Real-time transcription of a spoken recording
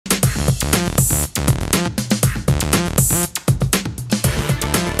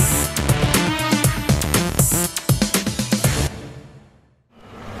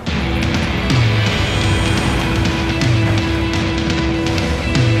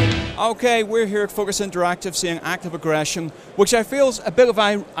Okay, we're here at Focus Interactive seeing Active Aggression, which I feel is a bit of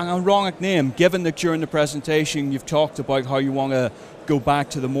an ironic name, given that during the presentation you've talked about how you want to go back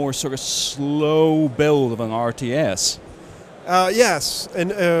to the more sort of slow build of an RTS. Yes,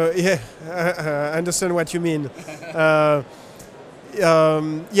 and yeah, I understand what you mean.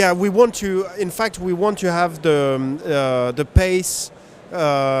 Yeah, we want to. In fact, we want to have the pace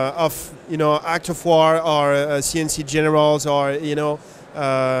of Act of War or CNC Generals, or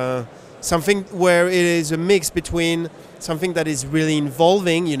something where it is a mix between something that is really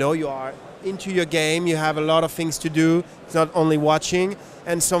involving. You are into your game, you have a lot of things to do. It's not only watching,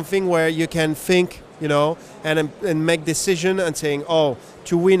 and something where you can think, and make decision and saying, oh,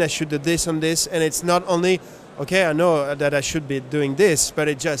 to win I should do this and this, and it's not only, okay, I know that I should be doing this, but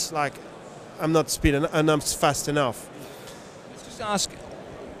it's just like I'm not fast enough. Let's just ask.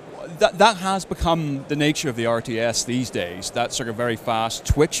 That has become the nature of the RTS these days, that sort of very fast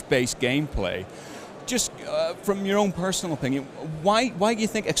Twitch-based gameplay. Just from your own personal opinion, why do you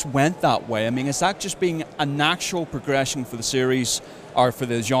think it's went that way? I mean, is that just being a natural progression for the series or for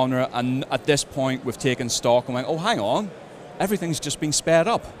the genre, and at this point we've taken stock and went, oh, hang on, everything's just been sped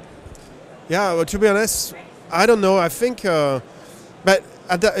up? Yeah, well, to be honest, I don't know. I think, but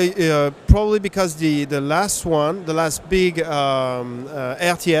probably because the last big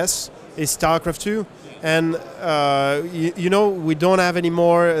RTS is StarCraft 2, and we don't have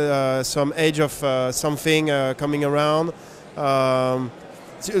anymore some Age of something coming around,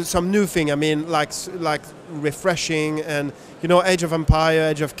 some new thing. I mean, like refreshing, and Age of Empire,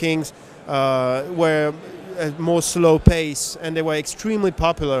 Age of Kings, were a more slow pace, and they were extremely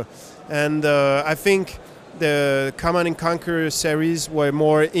popular, and I think the Command & Conquer series were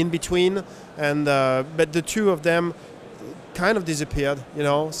more in between, and but the two of them kind of disappeared,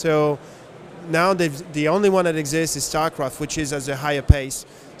 So now the only one that exists is StarCraft, which is at a higher pace.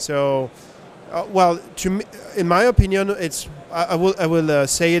 So, well, to me, in my opinion, it's I will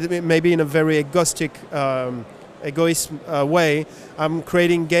say it maybe in a very egoist way. I'm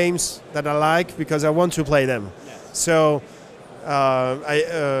creating games that I like because I want to play them. So.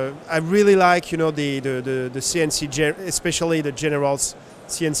 I really like the CNC, especially the generals,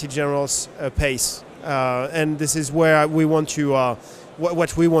 CNC generals pace, and this is where we want to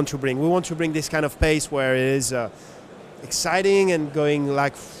what we want to bring. We want to bring this kind of pace where it is exciting and going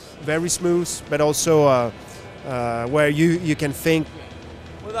like very smooth, but also where you can think.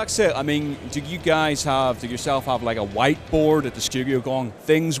 Well, that's it. I mean, do you yourself have like a whiteboard at the studio going,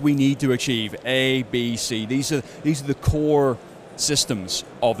 things we need to achieve, A, B, C? These are the core systems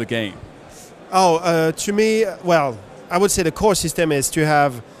of the game. Oh, to me, well, I would say the core system is to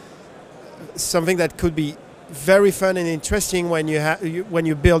have something that could be very fun and interesting when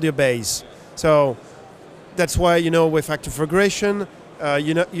you build your base. So that's why with Active Aggression,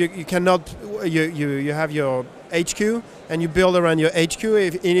 you cannot you have your HQ and you build around your HQ.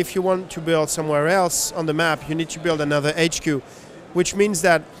 And if you want to build somewhere else on the map, you need to build another HQ, which means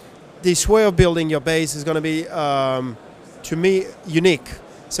that this way of building your base is going to be to me unique.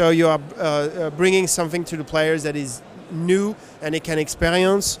 So you are bringing something to the players that is new and they can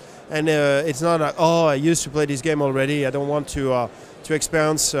experience, and it's not like, oh, I used to play this game already, I don't want to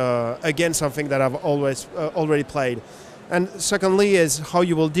experience again something that I've already played. And secondly is how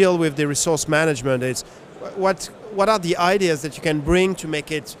you will deal with the resource management. It's what are the ideas that you can bring to make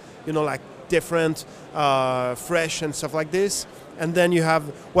it like different, fresh and stuff like this. And then you have,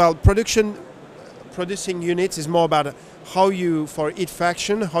 well, producing units is more about how you, for each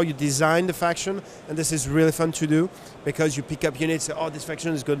faction, how you design the faction, and this is really fun to do because you pick up units. Oh, this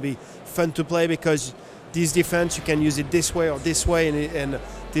faction is going to be fun to play because this defense you can use it this way or this way, and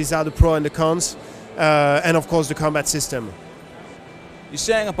these are the pros and the cons, and of course the combat system. You're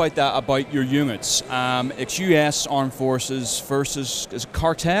saying about your units. It's U.S. Armed Forces versus is it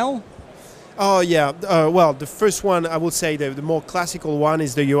Cartel? Oh yeah. Well, the first one I would say the more classical one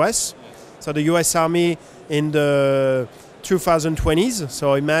is the U.S. So the U.S. Army in the 2020s.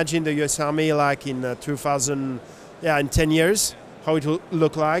 So imagine the U.S. Army like in in 10 years, how it will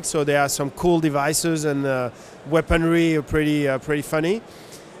look like. So there are some cool devices and weaponry, pretty funny.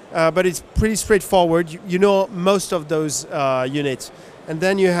 But it's pretty straightforward. You know most of those units. And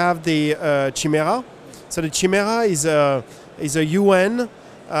then you have the Chimera. So the Chimera is a UN,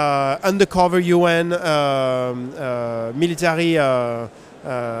 undercover UN military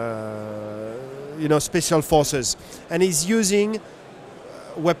special forces, and he's using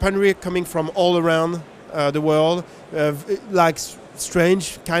weaponry coming from all around the world, like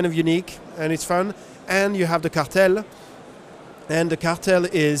strange, kind of unique, and it's fun. And you have the Cartel, and the cartel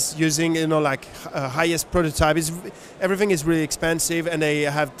is using, you know, like highest prototype. Everything is really expensive, and they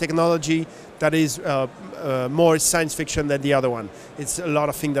have technology that is more science fiction than the other one. It's a lot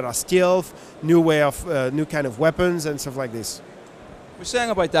of things that are stealth, new kind of weapons and stuff like this. We're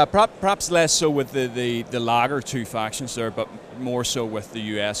saying about that, perhaps less so with the latter two factions there, but more so with the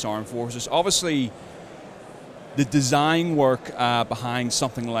US Armed Forces. Obviously, the design work behind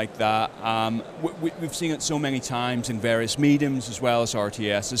something like that, we've seen it so many times in various mediums as well as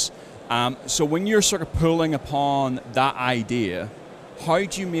RTSs. So when you're sort of pulling upon that idea, how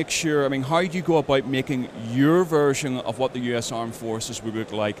do you make sure, I mean, how do you go about making your version of what the US Armed Forces would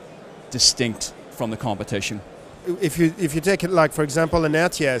look like distinct from the competition? If you take it like, for example, an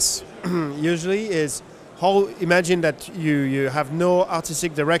RTS, usually is imagine that you have no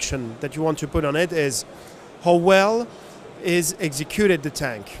artistic direction that you want to put on it, is how well is executed the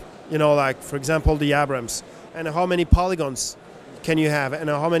tank. You know, like, for example, the Abrams, and how many polygons can you have, and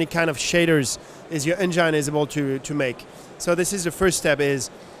how many kind of shaders is your engine is able to make. So this is the first step, is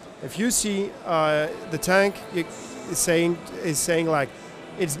if you see the tank is saying like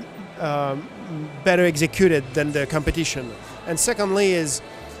it's better executed than the competition. And secondly is,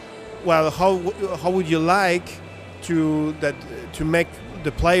 well, how would you like to make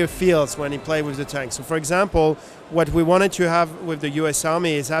the player feels when he plays with the tank? So for example, what we wanted to have with the US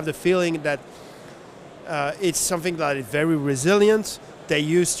Army is have the feeling that it's something that is very resilient. They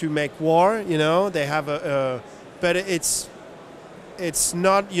used to make war, you know, they have but it's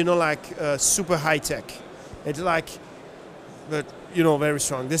not, you know, like super high tech. It's like, but you know, very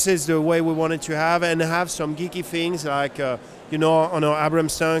strong. This is the way we wanted to have, and have some geeky things like, you know, on our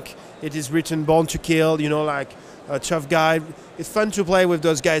Abrams tank, it is written "Born to Kill." You know, like a tough guy. It's fun to play with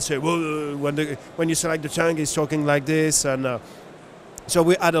those guys. So when you select the tank, it's talking like this, and so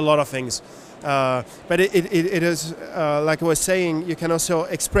we add a lot of things. But it is like I was saying, you can also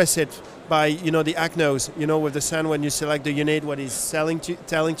express it by, you know, the ACNOs, you know, with the sound when you select the unit, what he's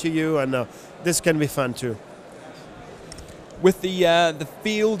telling to you, and this can be fun too. With the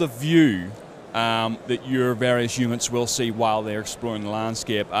field of view that your various units will see while they're exploring the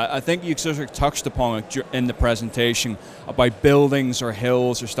landscape, I think you sort of touched upon it in the presentation about buildings or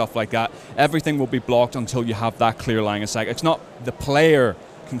hills or stuff like that. Everything will be blocked until you have that clear line of sight. It's not the player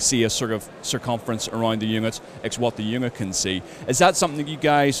can see a sort of circumference around the unit, it's what the unit can see. Is that something that you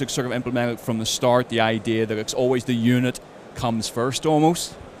guys have sort of implemented from the start, the idea that it's always the unit comes first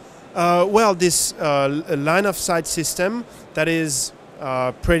almost? Well, this line of sight system that is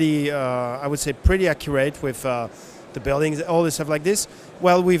pretty, I would say, pretty accurate with the buildings, all this stuff like this.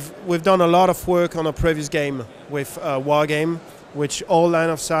 Well, we've done a lot of work on a previous game with War Game, which all line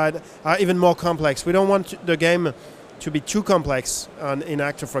of sight are even more complex. We don't want the game to be too complex in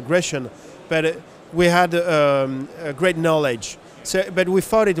Act of Aggression, but we had a great knowledge. So, but we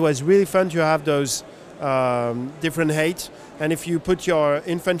thought it was really fun to have those different heights. And if you put your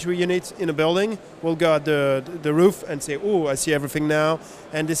infantry unit in a building, we'll go at the roof and say, "Oh, I see everything now."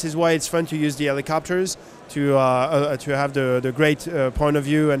 And this is why it's fun to use the helicopters to have the great point of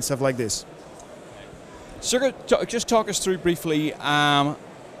view and stuff like this. Sir, just talk us through briefly.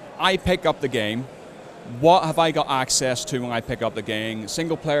 I pick up the game. What have I got access to when I pick up the game?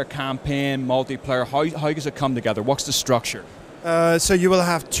 Single player, campaign, multiplayer. How does it come together? What's the structure? So you will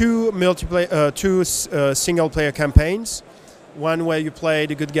have two single player campaigns. One where you play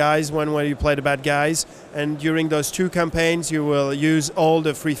the good guys, one where you play the bad guys. And during those two campaigns, you will use all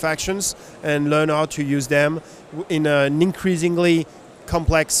the three factions and learn how to use them in an increasingly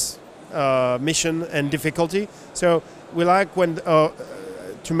complex mission and difficulty. So we like when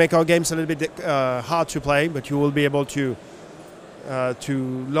to make our games a little bit hard to play, but you will be able to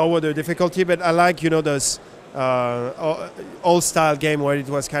lower the difficulty. But I like, you know, those old style game where it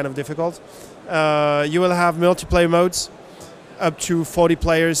was kind of difficult. You will have multiplayer modes, up to 40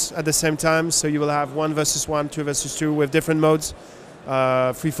 players at the same time, so you will have 1 versus 1, 2 versus 2 with different modes,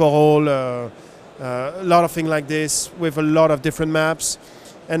 free for all, a lot of things like this with a lot of different maps.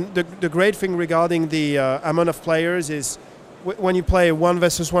 And the great thing regarding the amount of players is when you play a 1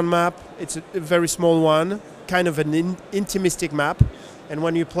 versus 1 map, it's a very small one, kind of an intimistic map. And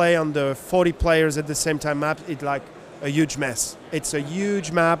when you play on the 40 players at the same time map, it's like a huge mess. It's a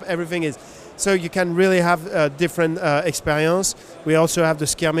huge map, everything is... So you can really have a different experience. We also have the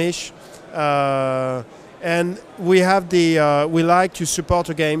skirmish. And we have we like to support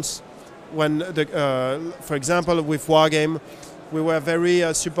the games. When, for example, with War Game, we were very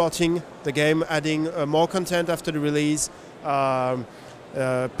supporting the game, adding more content after the release,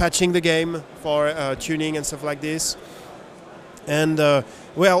 patching the game for tuning and stuff like this. And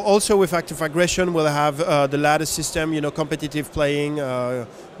well, also with Active Aggression, we'll have the ladder system, competitive playing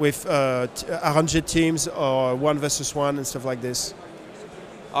with arranged teams or 1 versus 1 and stuff like this.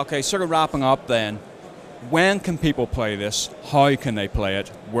 Okay, sort of wrapping up then. When can people play this? How can they play it?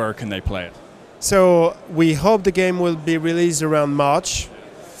 Where can they play it? So we hope the game will be released around March,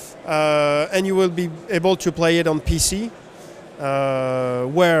 and you will be able to play it on PC.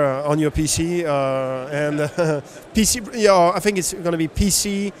 Where on your PC and PC? Yeah, I think it's going to be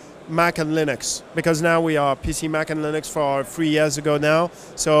PC, Mac, and Linux, because now we are PC, Mac, and Linux for 3 years ago now.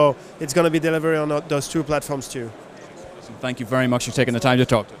 So it's going to be delivered on those 2 platforms too. Thank you very much for taking the time to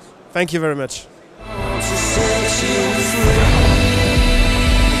talk to us. Thank you very much. To set you free.